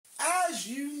as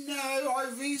you know, I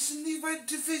recently went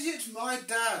to visit my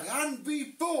dad and we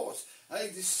bought a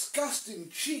disgusting,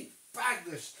 cheap,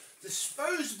 bagless,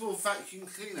 disposable vacuum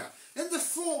cleaner in the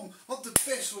form of the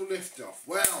Bissell Lift-Off.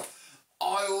 Well,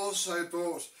 I also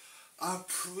bought a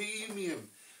premium,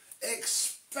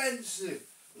 expensive,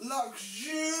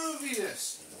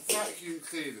 luxurious vacuum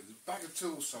cleaner. There's a bag of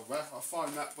tools somewhere. I'll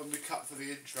find that when we cut for the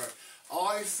intro.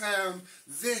 I found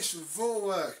this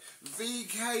Vorwerk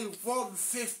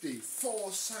VK150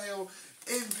 for sale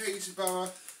in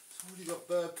Peterborough. It's already got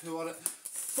bird poo on it.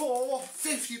 For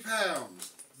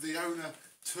 £50. The owner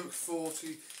took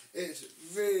 40. It's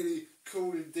really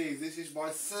cool indeed. This is my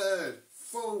third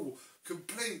full,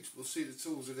 complete, we'll see the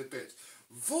tools in a bit,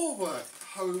 Vorwerk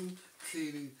Home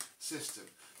Cleaning system.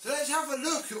 So let's have a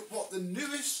look at what the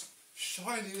newest,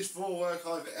 shiniest Vorwerk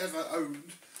I've ever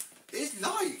owned is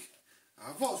like.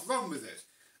 What's wrong with it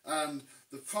and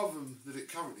the problem that it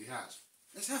currently has.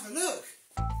 Let's have a look.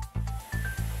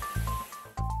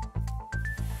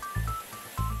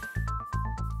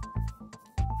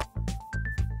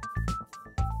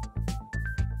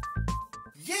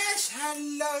 Yes,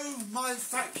 hello my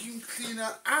vacuum cleaner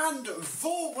and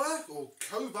Vorwerk or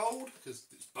Kobold, because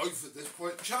it's both at this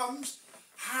point, chums.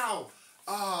 How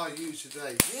are you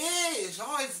today? Yes,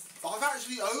 I've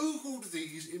actually ogled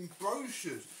these in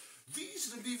brochures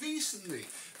reasonably recently,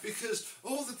 because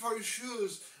all the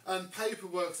brochures and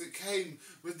paperwork that came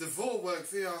with the Vorwerk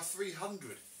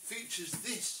VR300 features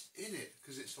this in it,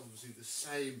 because it's obviously the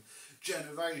same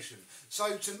generation.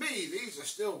 So to me these are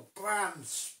still brand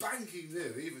spanking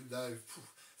new, even though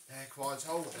they're quite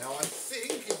old now. I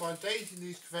think, if I'm dating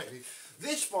these correctly,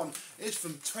 this one is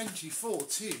from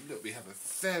 2014. Look, we have a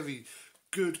very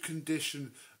good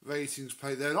condition ratings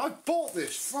plate there, and I bought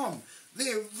this from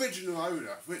the original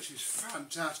owner, which is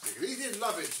fantastic. And he didn't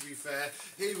love it, to be fair.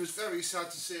 He was very sad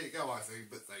to see it go, I think,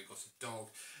 but they got a dog.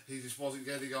 He just wasn't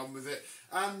getting on with it,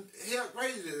 and he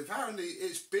upgraded it. Apparently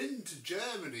it's been to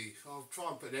Germany. I'll try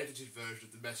and put an edited version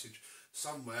of the message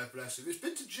somewhere, bless him. It's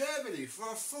been to Germany for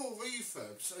a full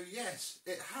refurb, so yes,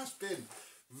 it has been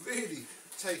really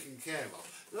taken care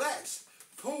of. Let's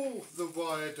pull the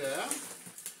wire down,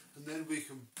 and then we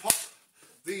can pop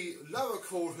the lower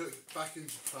cord hook back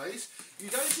into place. You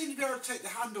don't seem to be able to take the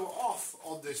handle off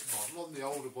on this model. On the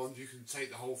older ones you can take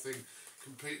the whole thing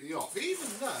completely off, even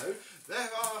though there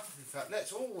are, in fact,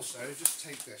 let's also just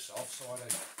take this off so I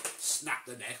don't snap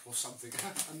the neck or something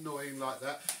annoying like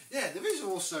that. Yeah, there is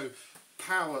also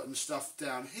power and stuff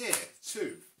down here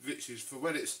too, which is for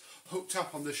when it's hooked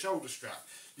up on the shoulder strap.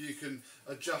 You can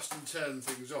adjust and turn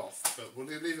things off, but we'll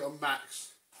leave it on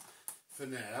max for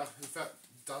now. In fact,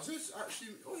 does it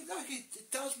actually? Oh, look,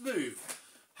 it does move.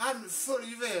 Hadn't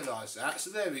fully realised that. So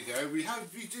there we go. We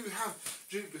do have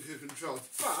duplicate control,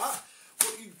 but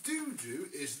what you do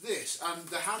is this, and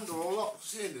the handle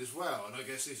locks in as well. And I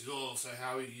guess this is also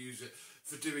how you use it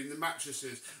for doing the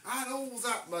mattresses and all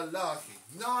that malarkey.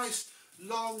 Nice,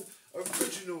 long,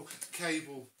 original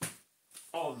cable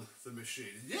on the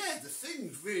machine. And yeah, the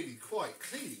thing's really quite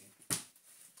clean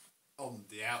on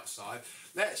the outside.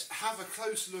 Let's have a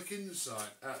closer look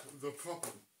inside at the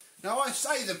problem. Now, I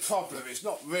say the problem, it's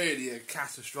not really a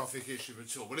catastrophic issue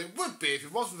at all, but it would be if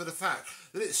it wasn't for the fact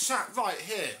that it's sat right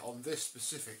here on this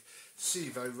specific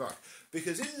Sevo rug,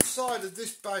 because inside of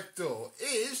this back door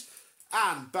is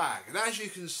an bag, and as you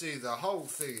can see the whole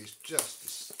thing is just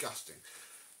disgusting.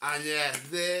 And yeah,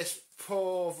 this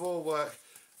poor Vorwerk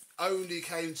only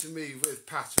came to me with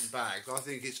pattern bags. I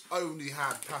think it's only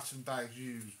had pattern bags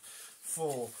used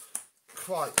for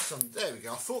quite some, there we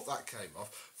go, I thought that came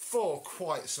off, for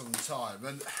quite some time.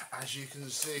 And as you can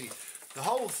see, the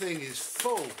whole thing is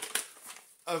full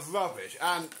of rubbish,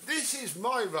 and this is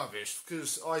my rubbish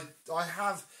because I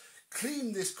have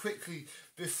cleaned this quickly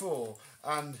before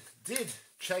and did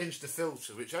change the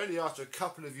filter, which only after a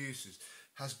couple of uses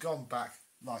has gone back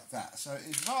like that. So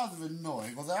it's rather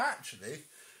annoying, although actually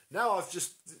now I've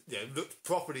just looked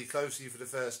properly closely for the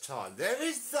first time, there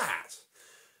is that.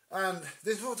 And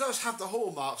this does have the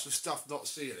hallmarks of stuff not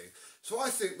sealing. So I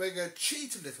think we're going to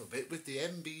cheat a little bit with the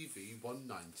MBV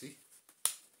 190.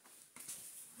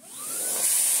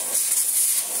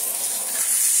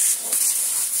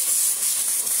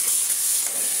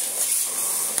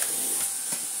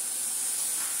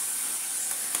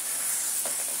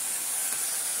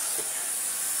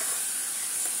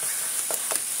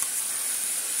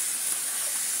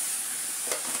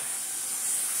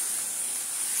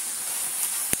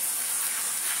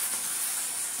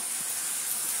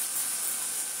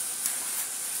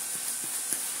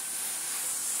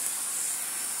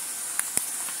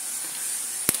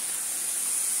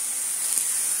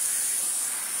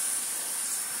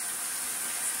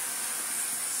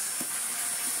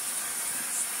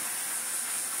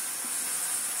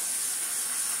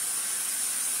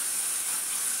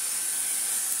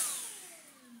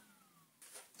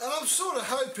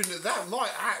 hoping that that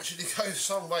might actually go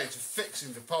some way to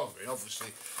fixing the problem. Obviously,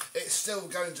 it's still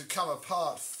going to come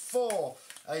apart for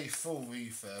a full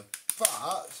refurb,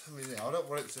 but I mean, I don't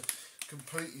want it to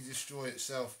completely destroy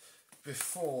itself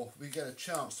before we get a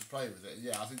chance to play with it.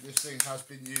 Yeah, I think this thing has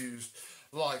been used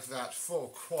like that for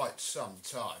quite some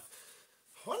time.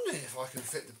 I wonder if I can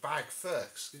fit the bag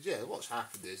first, because yeah, what's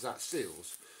happened is that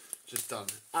seal's just done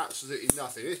absolutely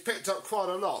nothing. It's picked up quite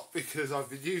a lot because I've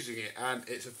been using it, and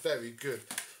it's a very good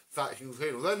vacuum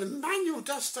cleaner. Although the manual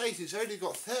does state it's only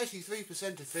got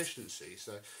 33% efficiency,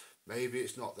 so maybe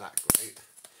it's not that great.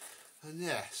 And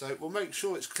yeah, so we'll make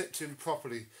sure it's clipped in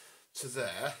properly to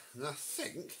there, and I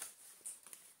think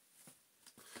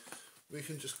we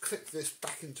can just clip this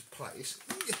back into place.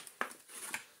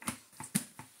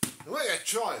 And we're going to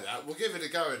try that. We'll give it a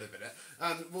go in a minute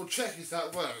and we'll check if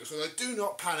that works. So do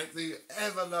not panic. The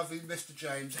ever lovely Mr.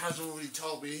 James has already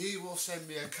told me he will send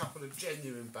me a couple of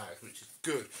genuine bags, which is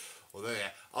good. Although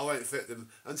yeah, I won't fit them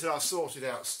until I've sorted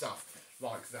out stuff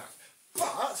like that.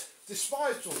 But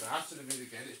despite all that, and I mean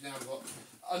again, it's now got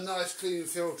a nice clean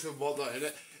filter and whatnot in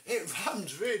it. It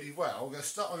runs really well. I'm going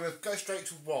to go straight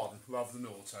to 1 rather than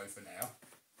auto for now.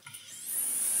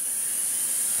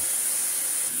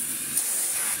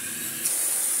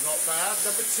 Not bad.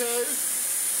 Number 2.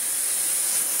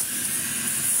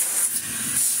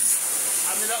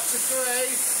 And then up to 3.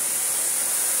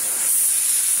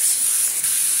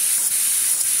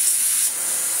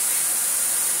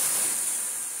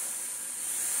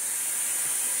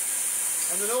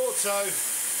 And then auto.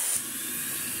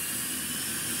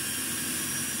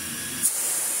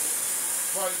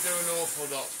 Won't do an awful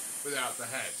lot without the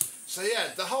head. So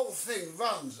yeah, the whole thing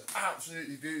runs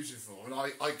absolutely beautiful, and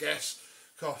I guess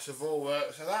cost of all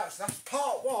work. So that's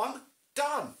part 1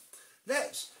 done.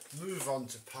 Let's move on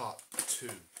to part 2,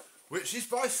 which is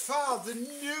by far the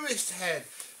newest head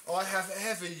I have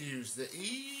ever used, the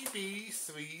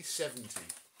EB370,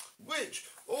 which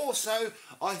also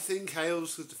I think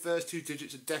hails, because the first 2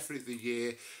 digits are definitely the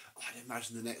year. I'd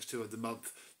imagine the next 2 are the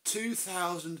month.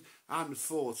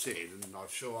 2014, and I'm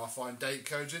sure I'll find date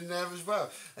codes in there as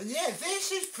well. And yeah,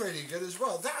 this is pretty good as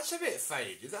well. That's a bit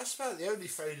faded. That's about the only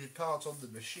faded part on the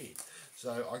machine.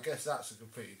 So I guess that's a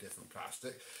completely different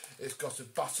plastic. It's got a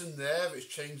button there which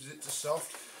changes it to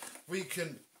soft. We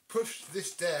can push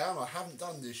this down. I haven't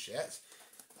done this yet.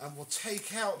 And we'll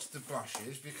take out the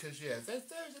brushes because yeah,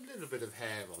 there's a little bit of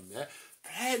hair on there.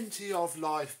 Plenty of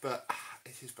life, but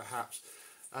it is perhaps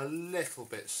a little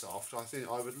bit soft. I think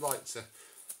I would like to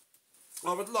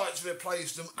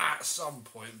replace them at some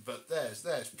point, but there's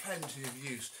plenty of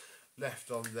use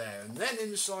left on there. And then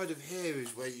inside of here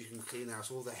is where you can clean out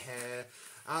all the hair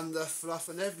and the fluff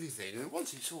and everything. And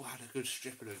once it's all had a good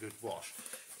strip and a good wash,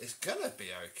 it's gonna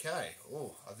be okay.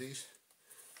 Oh, are these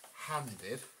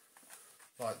handed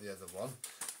like the other one?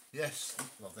 Yes,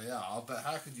 well they are, but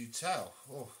how could you tell?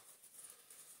 Oh.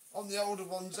 On the older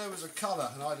ones there was a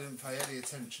colour and I didn't pay any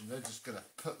attention. They're just going to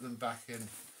put them back in.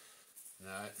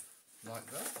 No, like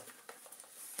that.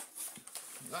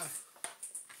 No.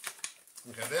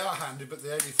 Okay, they are handy, but they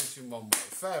only fit in one way.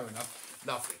 Fair enough.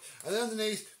 Lovely. And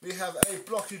underneath we have a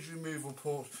blockage removal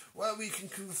port where we can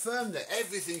confirm that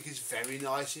everything is very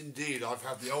nice indeed. I've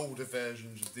had the older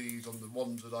versions of these on the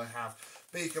ones that I have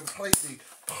be completely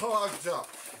plugged up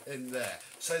in there.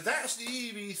 So that's the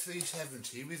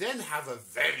EB370. We then have a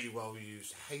very well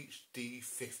used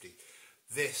HD50.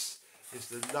 This is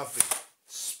the lovely,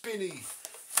 spinny,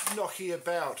 knocky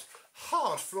about,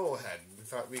 hard floor head. In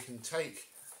fact, we can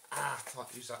take,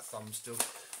 can't use that thumb still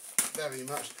very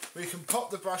much. We can pop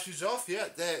the brushes off, yeah,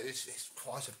 there, it's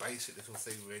quite a basic little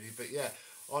thing really, but yeah,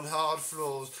 on hard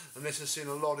floors, and this has seen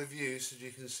a lot of use, as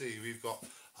you can see, we've got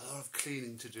a lot of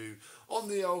cleaning to do on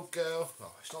the old girl.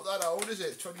 Oh, it's not that old, is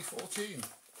it? 2014.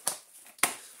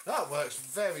 That works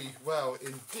very well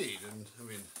indeed, and I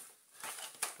mean,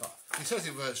 oh, he says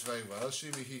it works very well,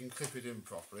 assuming he can clip it in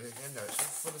properly. Again, no, it's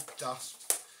all full of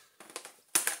dust.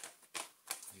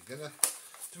 You're gonna...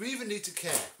 Do we even need to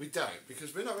care? We don't,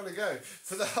 because we're not going to go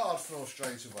for the hard floor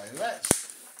straight away. Let's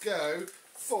go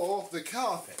for the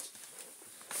carpet.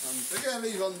 We're going to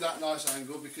leave on that nice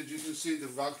angle because you can see the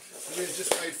rug. It's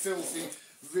just made filthy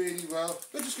really well.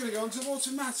 We're just going to go on to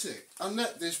automatic and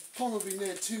let this probably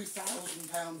near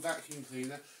 £2,000 vacuum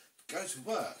cleaner go to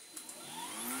work.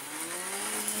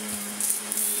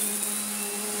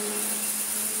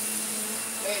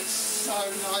 It's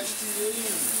so nice to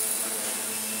use.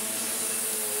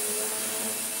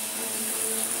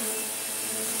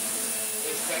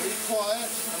 Very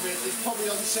quiet. I mean, it's probably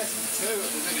on setting 2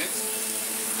 at the minute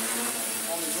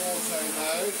on his auto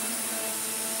mode.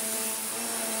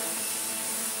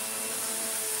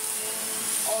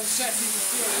 on setting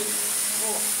 3,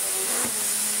 oh,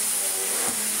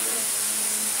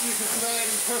 you can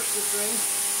barely push the thing.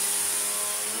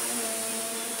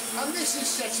 And this is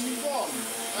setting 1,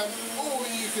 and all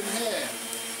you can hear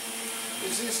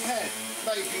is this head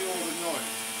making all the noise,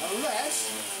 unless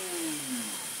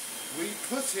we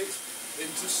put it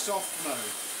into soft mode.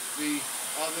 The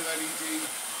other LED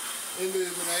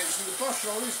illuminates and the brush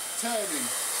roll is turning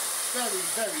very,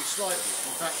 very slightly.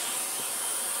 In fact,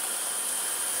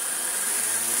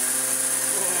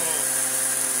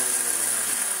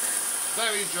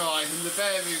 very dry and the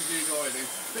bearings need oiling.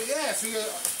 But yeah, for your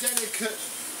delicate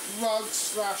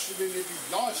rugs / I mean, it'd be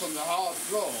nice on the hard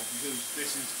floor, because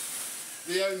this is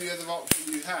the only other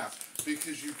option you have,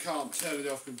 because you can't turn it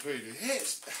off completely.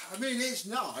 I mean, it's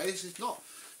nice, it's not,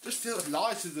 just feels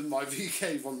lighter than my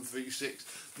VK150,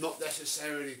 not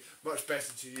necessarily much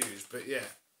better to use, but yeah,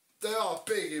 there are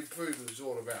big improvements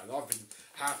all around. I've been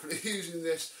happily using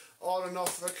this on and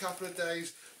off for a couple of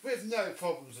days with no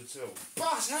problems at all.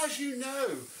 But as you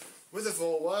know, with the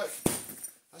Vorwerk,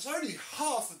 that's only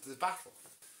half of the battle.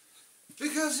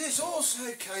 Because this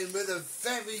also came with a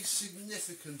very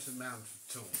significant amount of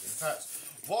tools. In fact,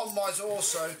 one might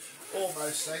also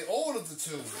almost say all of the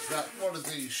tools that one of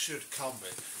these should come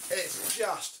with. It's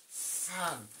just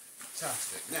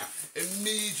fantastic. Now,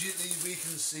 immediately we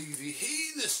can see the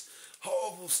heinous,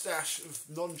 horrible stash of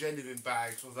non-genuine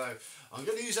bags, although I'm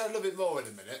going to use that a little bit more in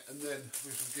a minute, and then we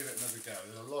can give it another go.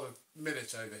 There's a lot of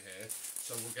minutes over here,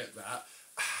 so we'll get that.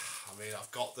 I mean,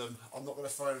 I've got them. I'm not going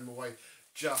to throw them away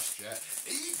just yet.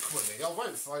 Equally, I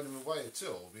won't throw them away at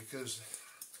all, because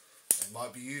they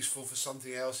might be useful for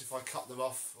something else if I cut them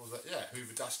off. Or that, yeah,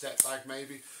 Hoover dust step bag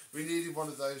maybe. We needed one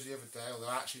of those the other day, although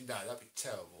actually no, that'd be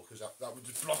terrible, because that would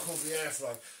just block all the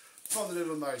airflow from the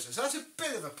little motor. So that's a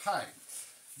bit of a pain.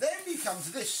 Then we come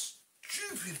to this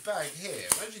stupid bag here.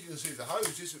 As you can see, the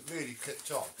hose isn't really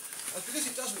clipped on. And because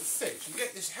it doesn't fit, you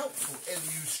get this helpful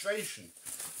illustration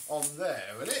on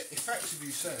there, and it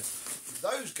effectively says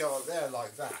those go up there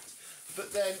like that,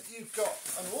 but then you've got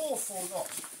an awful lot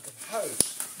of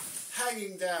hose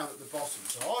hanging down at the bottom.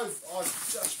 So I've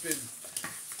just been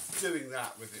doing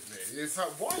that with it really. In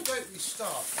fact, why don't we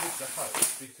start with the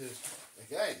hose, because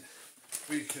again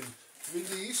we can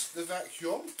release the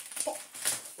vacuum, pop.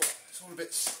 Oh, it's all a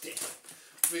bit stiff.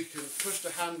 We can push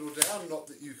the handle down, not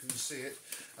that you can see it,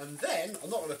 and then, I'm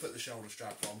not going to put the shoulder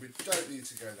strap on, we don't need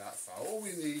to go that far. All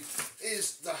we need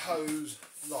is the hose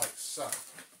like so.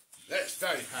 That's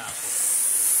very powerful.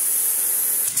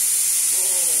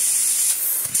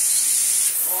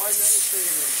 Oh, I know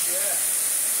feeling, yeah.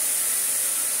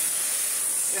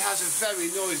 It has a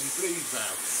very noisy bleed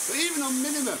valve, but even on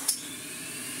minimum,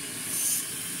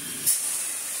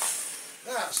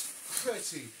 that's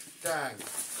pretty dang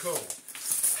cool.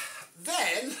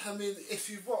 Then, I mean, if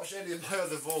you've watched any of my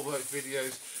other Vorwerk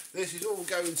videos, this is all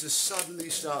going to suddenly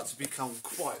start to become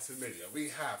quite familiar. We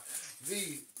have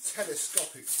the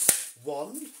telescopic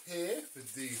wand here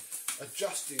with the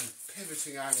adjusting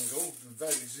pivoting angle.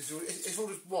 It's all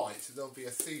just white, so there'll be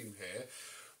a theme here.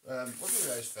 We'll do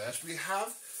those first. We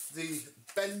have the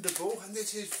bendable, and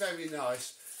this is very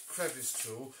nice, crevice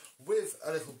tool with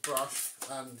a little brush,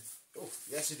 and oh,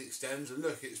 yes, it extends, and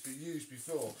look, it's been used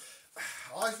before.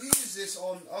 I've used this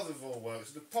on other Vorwerks,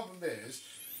 and the problem is,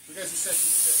 we go to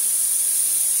setting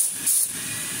 6.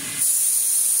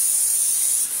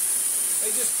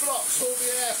 It just blocks all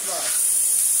the airflow.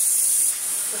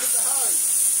 Look at the hose.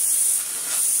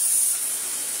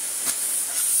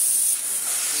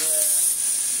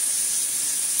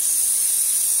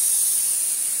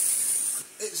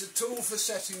 Yeah. It's a tool for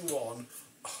setting 1.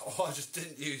 Oh, I just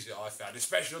didn't use it, I found,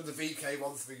 especially on the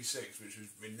VK150, which was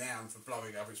renowned for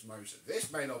blowing up its motor.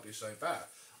 This may not be so bad.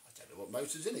 I don't know what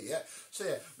motor's in it yet. So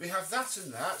yeah, we have that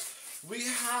and that. We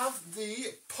have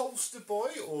the Polster Boy,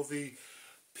 or the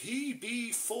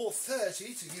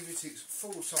PB430, to give it its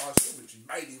full title, which is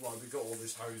mainly why we got all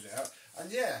this hose out.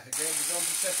 And yeah, again, we're on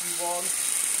to setting 1.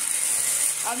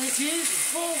 And it is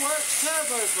Vorwerk's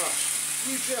Turbo Brush.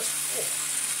 You just... Oh.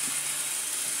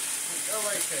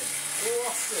 Away, Ken.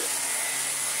 Waft it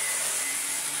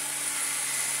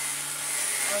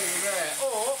over there,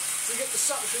 or we get the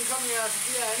suction coming out at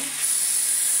the end,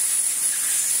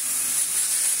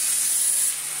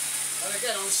 and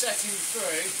again on setting 3,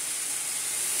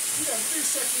 you know, do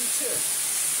setting 2.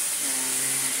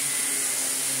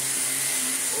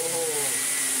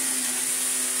 Oh.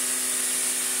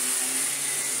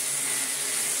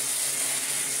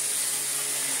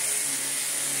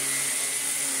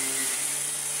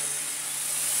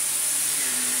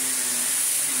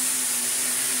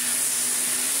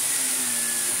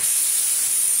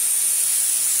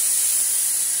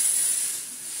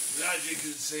 as you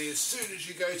can see, as soon as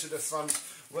you go to the front,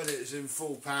 when it's in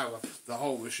full power, the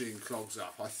whole machine clogs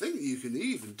up. I think you can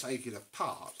even take it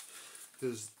apart,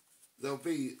 because there'll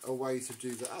be a way to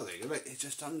do the other thing. It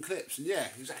just unclips, and yeah,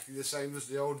 exactly the same as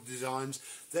the older designs.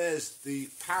 There's the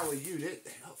power unit.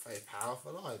 They're not very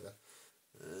powerful either.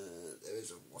 There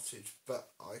is a wattage, but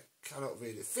I cannot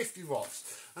read it. 50 watts.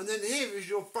 And then here is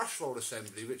your brush roll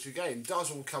assembly, which again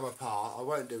does all come apart. I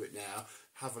won't do it now.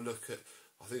 Have a look at,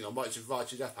 I think I might just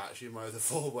write it up actually in one of the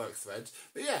Vorwerk threads.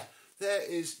 But yeah, there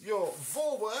is your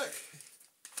Vorwerk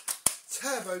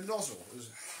turbo nozzle.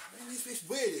 I mean, it's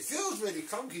weird. It feels really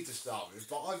clunky to start with,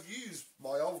 but I've used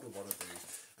my older one of these,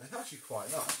 and it's actually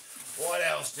quite nice. What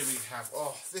else do we have?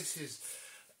 Oh,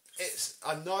 it's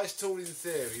a nice tool in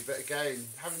theory, but again,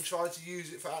 having tried to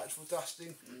use it for actual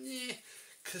dusting,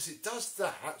 because it does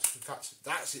that. In fact,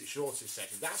 that's its shortest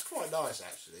setting. That's quite nice,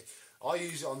 actually. I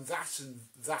use it on that and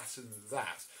that and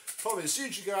that. Probably as soon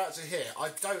as you go out to here, I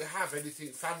don't have anything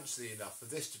fancy enough for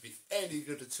this to be any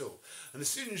good at all. And as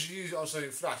soon as you use it on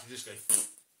something flat, you just go,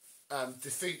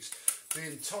 defeats the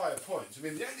entire point. I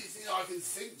mean, the only thing I can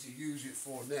think to use it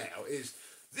for now is,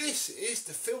 this is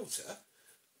the filter,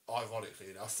 ironically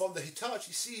enough, from the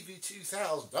Hitachi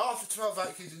CV2000. After 12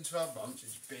 vacuums in 12 months,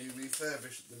 it's being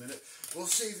refurbished at the minute. We'll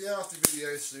see the after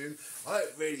video soon. I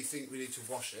don't really think we need to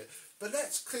wash it, but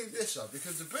let's clean this up,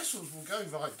 because the bristles will go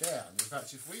right down. In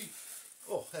fact, if we,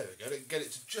 oh, there we go, get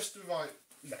it to just the right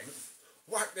length,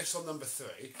 whack this on number 3.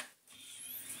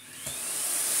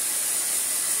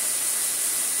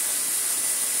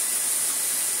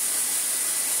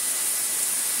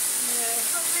 Yeah,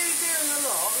 it's not really doing a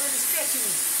lot. I mean, it's getting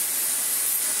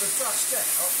the dust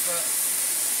out, but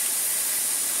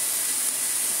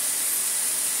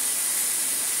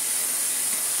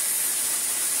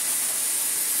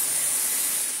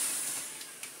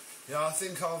yeah, I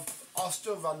think I'll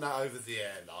still run that over the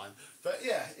airline. But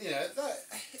yeah, you know,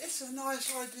 it's a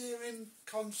nice idea in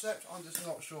concept. I'm just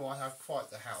not sure I have quite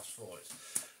the house for it.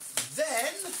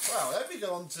 Then, well, let me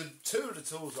go on to two of the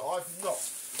tools that I've not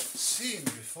seen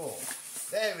before.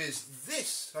 There is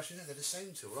this, actually no, they're the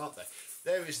same tool, aren't they?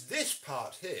 There is this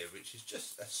part here, which is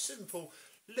just a simple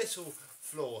little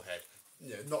floor head.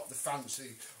 You know, not the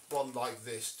fancy one like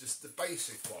this, just the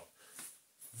basic one.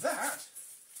 That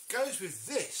goes with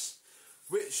this,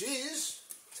 which is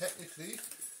technically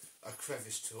a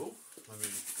crevice tool. I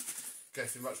mean, go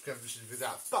through much crevices with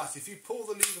that. But if you pull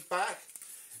the lever back,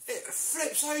 it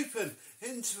flips open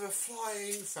into a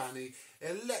flying fanny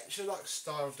Electrolux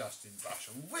style dusting brush,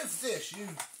 and with this you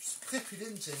clip it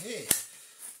into here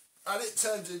and it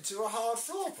turns into a hard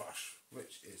floor brush,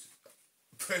 which is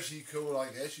pretty cool, I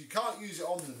guess. You can't use it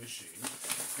on the machine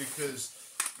because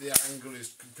the angle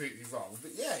is completely wrong,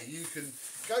 but yeah, you can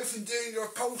go from doing your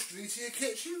upholstery to your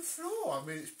kitchen floor. I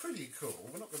mean, it's pretty cool.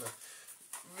 We're not going to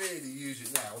really use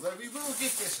it now, although we will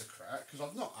give this a crack because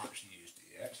I've not actually used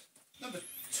it yet. Number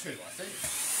 2, I think.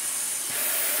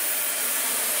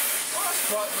 Oh, that's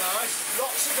quite nice.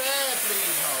 Lots of air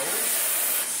bleed holes.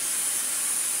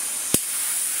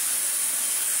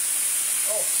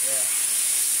 Oh, yeah.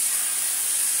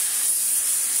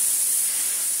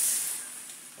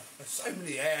 There's so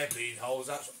many air bleed holes,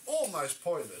 that's almost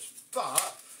pointless.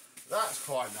 But that's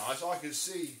quite nice. I can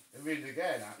see it really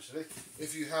again, actually.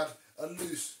 If you had a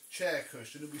loose chair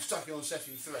cushion and we stuck it on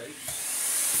setting 3.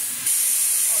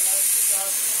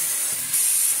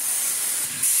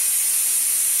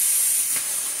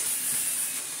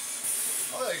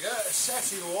 Oh, there you go,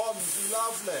 setting 1's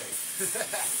lovely.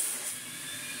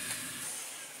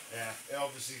 Yeah, it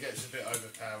obviously gets a bit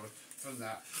overpowered from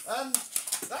that.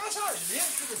 That's actually it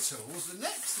for the tools. The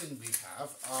next thing we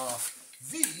have are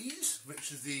these,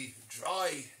 which are the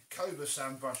dry Kobold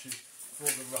sand brushes for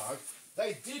the rug.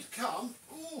 They did come,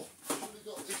 oh, I should have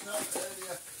got this out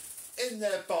earlier, in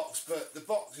their box, but the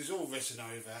box is all written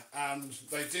over and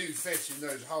they do fit in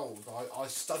those holes. I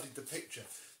studied the picture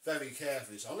very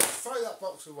carefully, so I'm going to throw that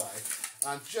box away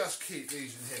and just keep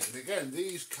these in here. And again,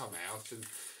 these come out and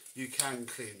you can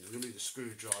clean them. You'll need a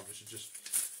screwdriver to just,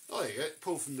 oh, there you go,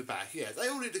 pull from the back. Yeah, they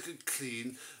all need a good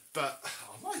clean, but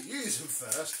I might use them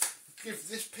first. Give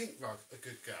this pink rug a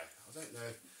good go. I don't know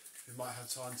if we might have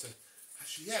time to,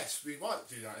 actually yes, we might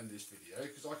do that in this video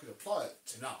because I could apply it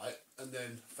tonight and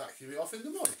then vacuum it off in the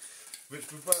morning, which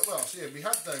would work well. So yeah, we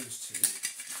have those two.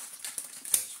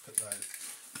 Let's put those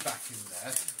back in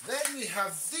there. Then we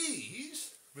have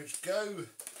these, which go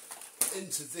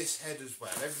into this head as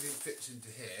well. Everything fits into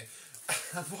here.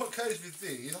 And what goes with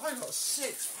these, I got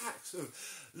 6 packs of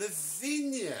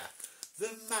Lavinia,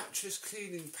 the mattress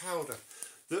cleaning powder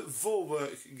that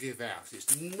Vorwerk give out.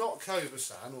 It's not Kobold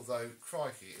sand, although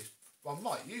crikey, it's I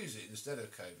might use it instead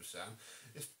of Cobra Sound.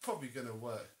 It's probably going to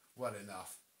work well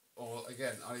enough. Or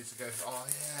again, I need to go, oh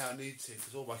yeah, I need to,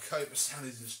 because all my Cobra Sound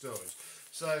is in storage.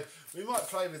 So we might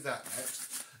play with that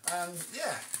next. And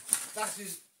yeah, that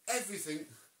is everything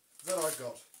that I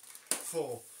got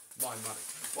for my money.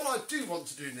 What I do want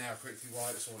to do now quickly while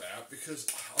it's all out, because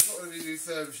I'm not going to be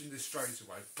refurbishing this straight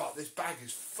away, but this bag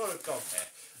is full of dog hair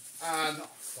and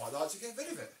I'd like to get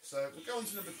rid of it. So we'll go on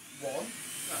to number 1, no,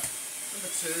 number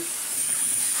 2,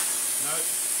 no,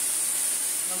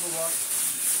 number 1,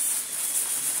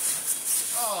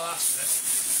 oh that's it,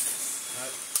 no,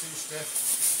 too stiff,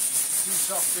 too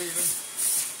soft even,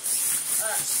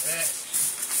 that's it.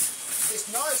 It's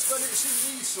nice when it's in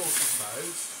these sort of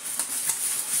modes.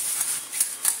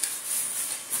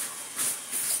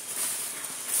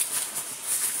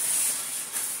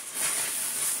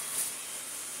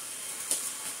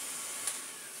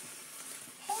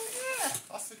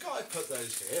 I put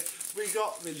those here. We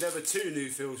got, I mean, there were 2 new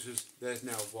filters, there's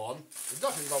now 1. There's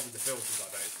nothing wrong with the filters, I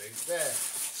don't think. They're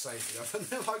safe enough. And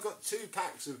then I got 2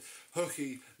 packs of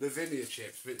hooky Lavinia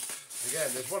chips, which,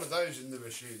 again, there's one of those in the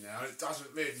machine now, and it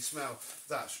doesn't really smell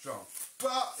that strong.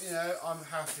 But, you know, I'm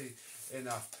happy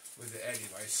enough with it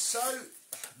anyway. So,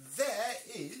 there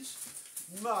is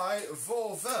my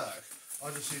Vorwerk.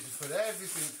 I just need to put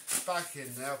everything back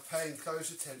in now, paying close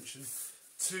attention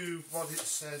to what it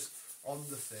says on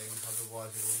the thing, otherwise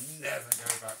it will never go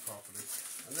back properly,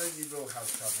 and then you will have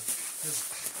trouble, because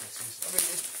this is, I mean,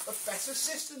 it's a better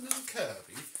system than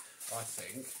Kirby, I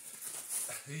think.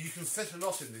 You can fit a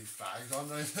lot in these bags. I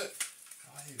know that,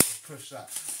 I need to push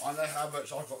that, I know how much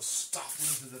I've got stuffed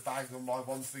into the bag on my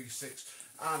 136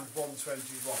 and 121,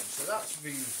 so that's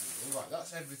reasonable. Right,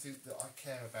 that's everything that I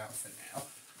care about for now.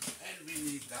 And we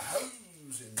need the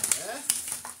hose in there,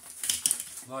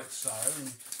 like so,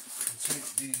 and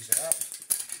take these out,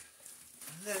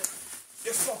 and then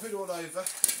you flop it all over,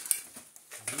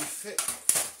 can we fit?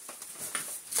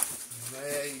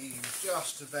 May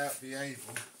just about be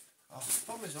able. I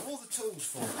promise I'm all the tools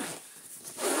for it.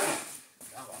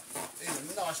 Come on, these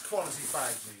are nice quality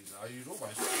bags these are.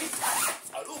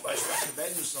 I'd almost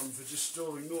recommend some for just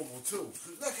storing normal tools,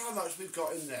 because look how much we've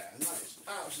got in there, and that's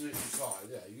absolutely fine.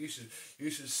 Yeah, you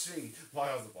should see my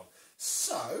other one.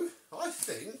 So, I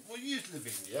think we'll use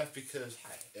Lavinia because,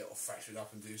 hey, it'll freshen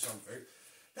up and do something.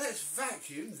 Let's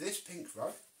vacuum this pink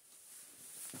rug.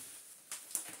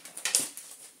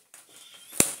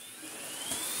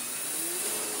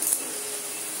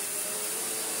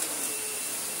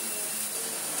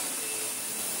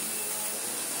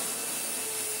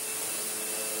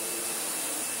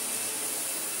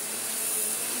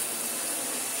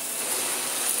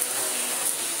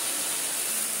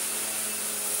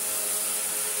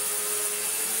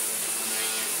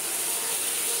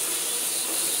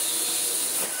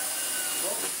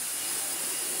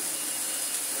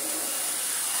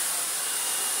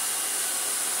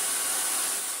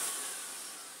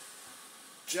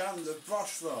 Jam the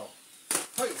brush roll.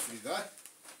 Hopefully though.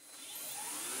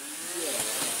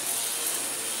 Yeah.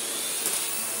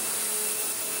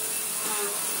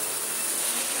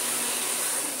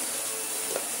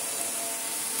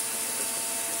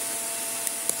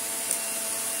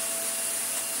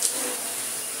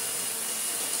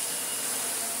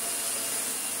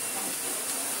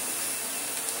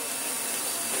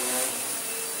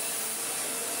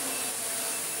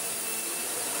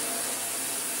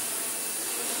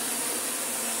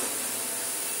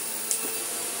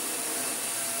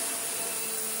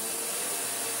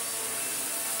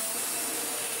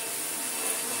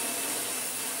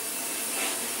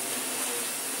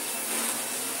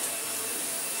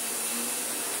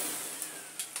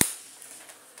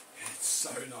 So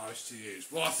nice to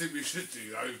use. What I think we should do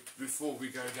though, before we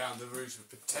go down the route of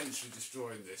potentially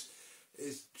destroying this,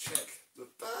 is check the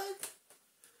bag.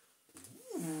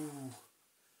 Ooh.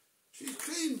 She's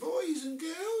clean, boys and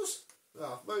girls.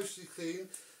 Well, mostly clean.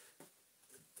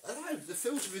 I don't know, the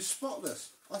filter is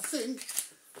spotless. I think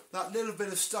that little bit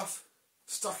of stuff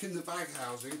stuck in the bag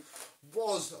housing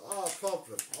was our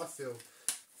problem. I feel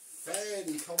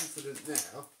fairly confident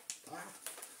now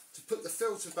to put the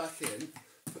filter back in.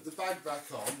 Put the bag back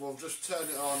on, we'll just turn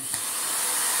it on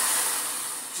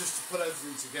just to put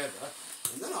everything together,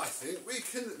 and then I think we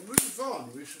can move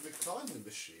on. We should recline the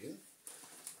machine,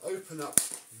 open up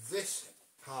this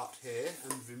part here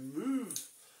and remove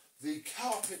the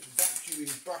carpet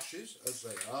vacuuming brushes as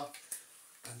they are.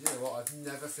 And you know what, I've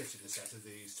never fitted a set of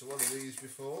these to one of these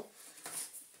before.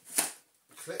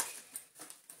 Click,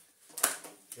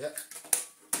 yep,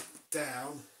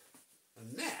 down,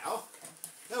 and now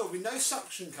there will be no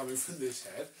suction coming from this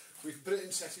head. We can put it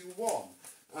in setting 1,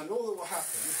 and all that will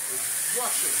happen is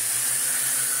rushing.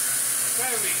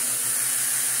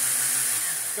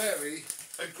 Very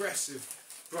aggressive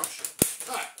brushing.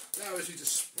 Right, now as you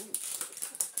just...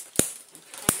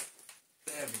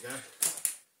 There we go.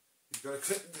 You've got to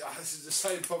click... This is the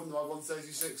same problem that my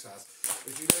 136 has.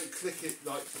 If you don't click it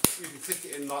like... You can click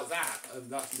it in like that, and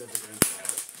that's never going to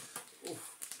help. Oof.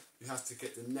 You have to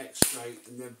get the neck straight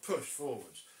and then push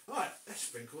forwards. Right, let's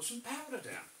sprinkle some powder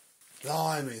down.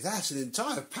 Blimey, that's an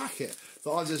entire packet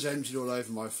that I just emptied all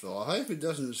over my floor. I hope it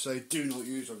doesn't say do not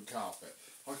use on carpet.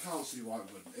 I can't see why it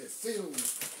wouldn't. It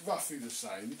feels roughly the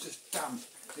same, just damp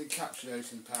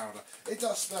encapsulating powder. It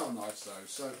does smell nice though,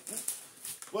 so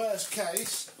worst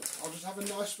case, I'll just have a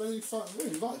nice smelling front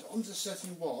room. Right, on to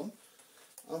setting 1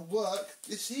 and work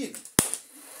this in.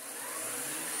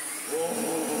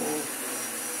 Oh.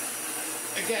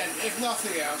 Again, if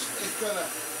nothing else, it's going to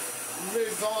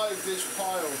revive this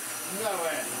pile no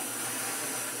end.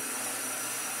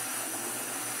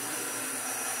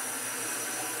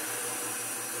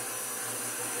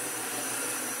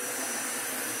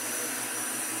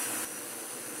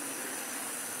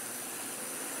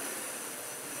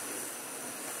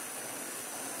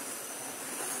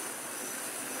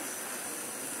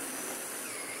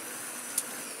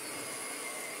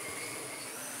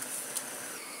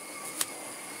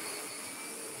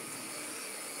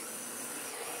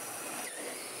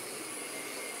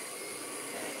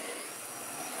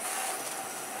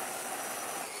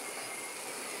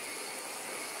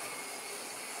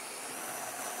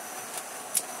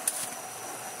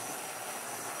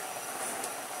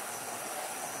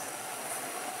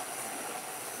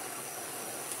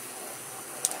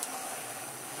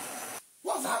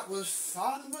 Well, that was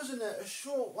fun, wasn't it? A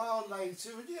short while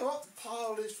later, and you know what, the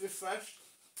pile is refreshed.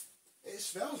 It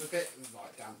smells a bit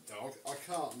like damp dog, I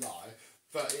can't lie,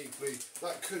 but equally,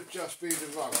 that could just be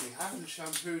the rug. We haven't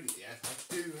shampooed it yet.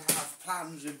 I do have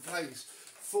plans in place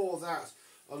for that,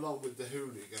 along with the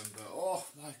hooligan, but oh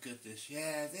my goodness,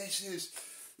 yeah, this is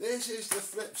the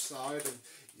flip side of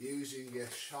using your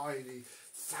shiny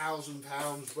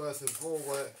 £1,000 worth of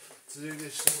Vorwerk to do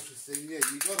this sort of thing. Yeah,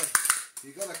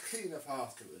 you got to clean up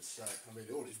afterwards. So I mean,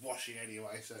 all is washing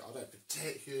anyway, so I don't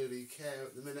particularly care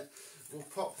at the minute. We'll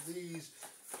pop these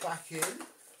back in.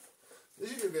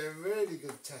 This is going to be a really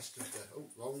good test of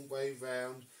the wrong way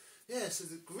round. Yeah, so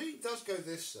the green does go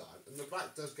this side and the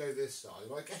black does go this side.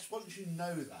 Well, I guess once you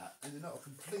know that, and you're not a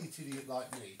complete idiot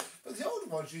like me, but the older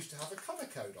ones used to have a colour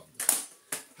code on them.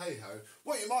 Hey ho.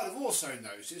 What you might have also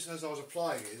noticed as I was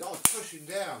applying it is I was pushing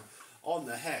down on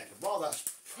the head. While that's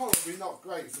probably not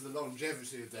great for the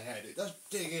longevity of the head, it does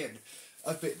dig in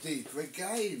a bit deeper.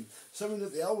 Again, something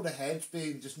that the older heads,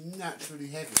 being just naturally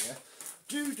heavier,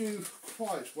 do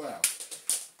quite well.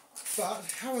 But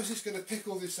how is this going to pick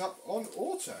all this up on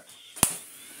auto?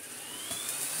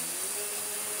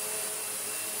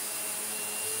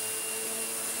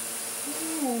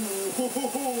 Ooh,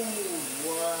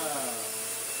 wow.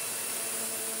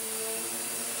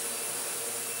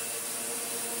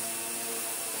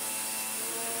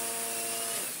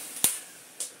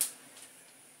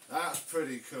 That's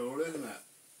pretty cool, isn't it?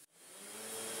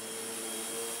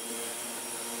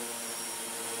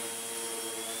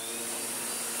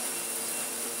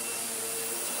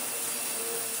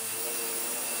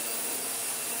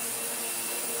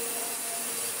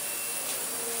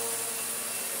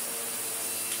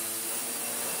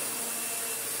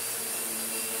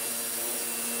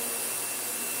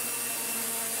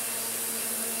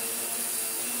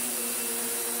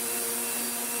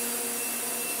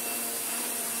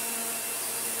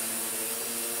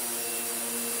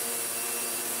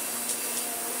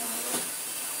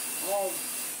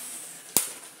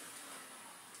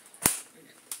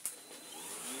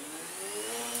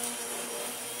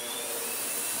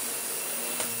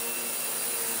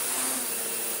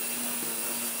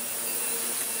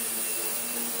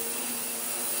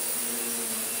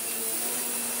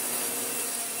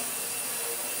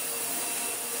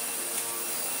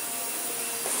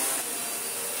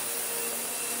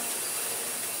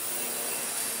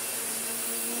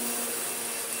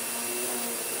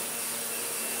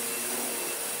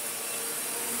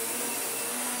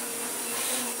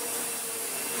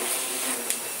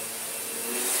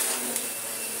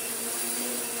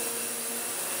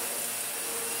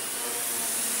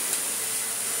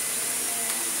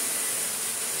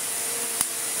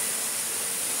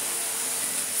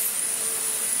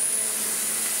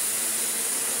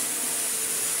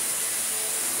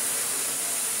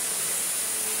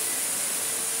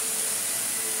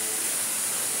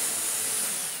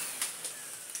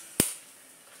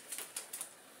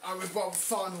 And with one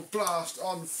final blast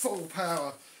on full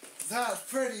power, that's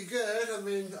pretty good. I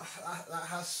mean, that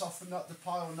has softened up the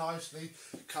pile nicely.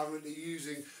 Currently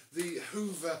using the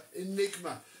Hoover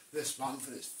Enigma this month,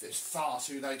 and it's far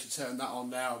too late to turn that on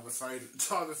now, I'm afraid, at the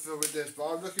time of filming this, but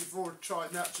I'm looking forward to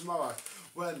trying that tomorrow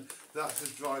when that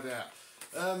has dried out.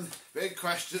 Big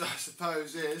question, I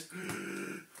suppose, is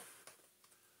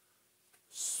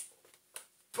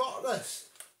spotless.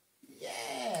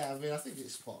 Yeah, I mean, I think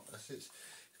it's spotless. It's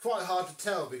quite hard to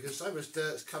tell because so much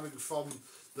dirt's coming from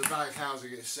the bag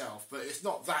housing itself, but it's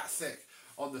not that thick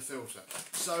on the filter.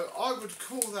 So I would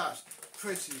call that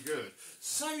pretty good.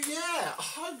 So yeah,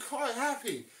 I'm quite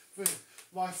happy with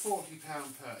my £40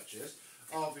 purchase.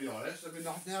 I'll be honest, I mean,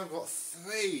 I've now got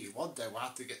 3. One day we'll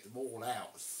have to get them all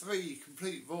out. 3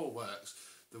 complete Vorwerks.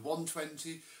 The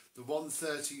 120, the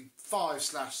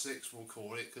 135/6 we'll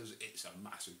call it, because it's a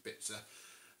massive bitzer.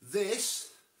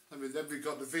 This, I mean, then we've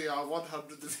got the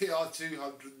VR100, the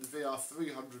VR200, the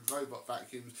VR300 robot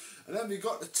vacuums, and then we've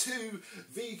got the 2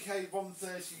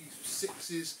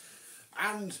 VK136s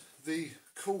and the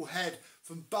cool head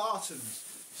from Barton's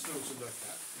still to look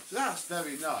at. So that's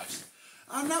very nice.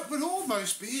 And that would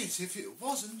almost be it if it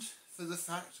wasn't for the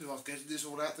fact that I was getting this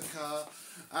all out the car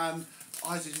and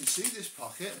I didn't see this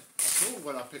pocket at all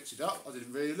when I picked it up. I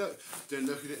didn't really look. Didn't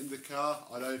look at it in the car.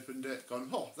 I'd opened it, gone,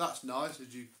 oh, that's nice,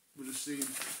 as you would have seen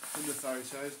in the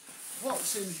photos.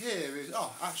 What's in here is,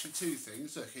 oh, actually 2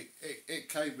 things. Look, it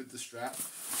came with the strap.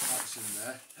 That's in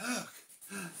there. Look,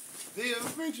 the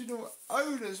original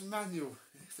owner's manual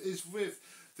is with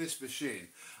this machine.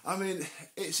 I mean,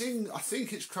 it's in, I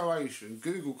think it's Croatian.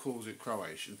 Google calls it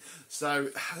Croatian. So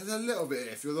there's a little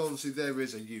bit iffy. Obviously there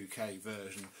is a UK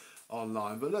version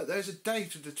online. But look, there's a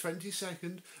date of the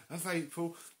 22nd of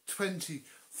April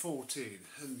 2014.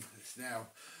 And it's now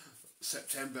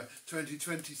September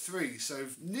 2023, so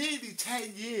nearly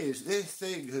 10 years this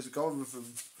thing has gone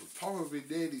from probably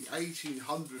nearly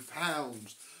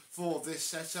 £1,800 for this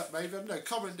setup. Maybe, I don't know,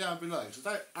 comment down below, so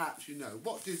I don't actually know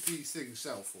what did these things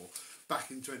sell for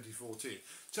back in 2014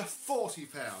 to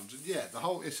 £40. And yeah,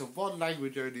 it's a 1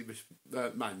 language only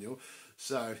manual,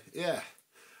 so yeah,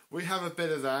 we have a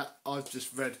bit of that. I've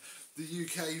just read the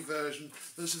UK version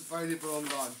that's available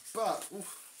online, but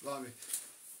oof, blimey,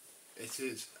 it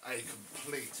is a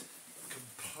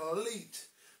complete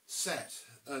set,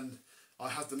 and I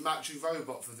have the matching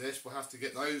robot for this. We'll have to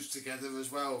get those together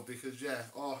as well, because yeah,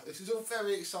 oh, this is all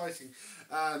very exciting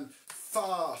and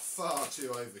far too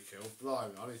overkill.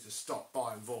 Blimey, I need to stop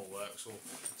buying Vorwerks or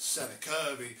sell a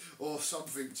Kirby or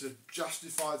something to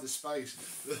justify the space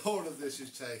that all of this is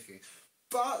taking.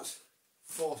 But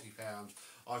 £40,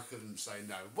 I couldn't say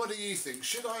no. What do you think?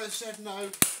 Should I have said no,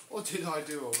 or did I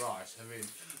do alright? I mean,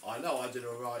 I know I did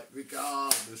alright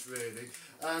regardless, really.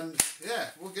 And yeah,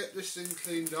 we'll get this thing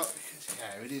cleaned up, because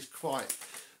yeah, it is quite,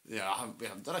 yeah, we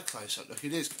haven't done a close-up look.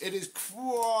 It is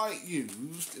quite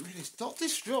used. I mean, it's not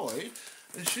destroyed.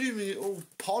 Assuming it all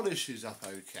polishes up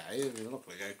okay. I mean, I'm not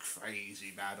going to go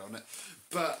crazy mad on it,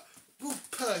 but we'll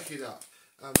perk it up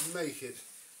and make it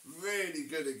really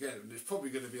good again, and it's probably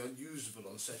going to be unusable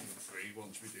on setting 3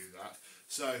 once we do that,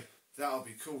 so that'll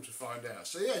be cool to find out.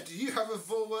 So yeah, do you have a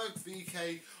Vorwerk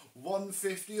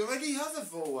VK150 or any other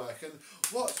Vorwerk, and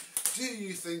what do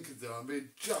you think of them? I mean,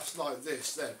 just like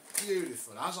this, they're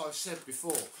beautiful. As I've said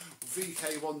before,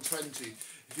 VK120,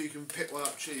 if you can pick one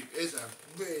up cheap, is a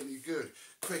really good,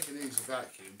 quick and easy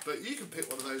vacuum. But you can pick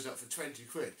one of those up for 20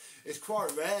 quid. It's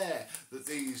quite rare that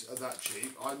these are that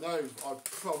cheap. I know I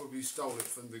probably stole it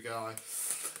from the guy.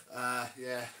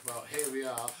 Yeah, well, here we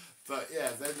are. But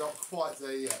yeah, they're not quite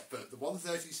there yet. But the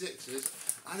 136s,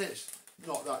 and it's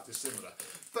not that dissimilar.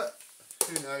 But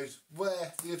who knows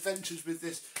where the adventures with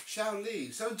this shall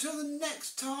lead. So until the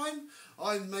next time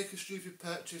I make a stupid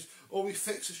purchase, or we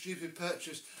fix a stupid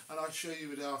purchase and I show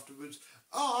you it afterwards,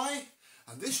 and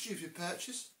this stupid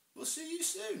purchase will see you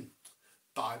soon.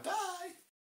 Bye bye.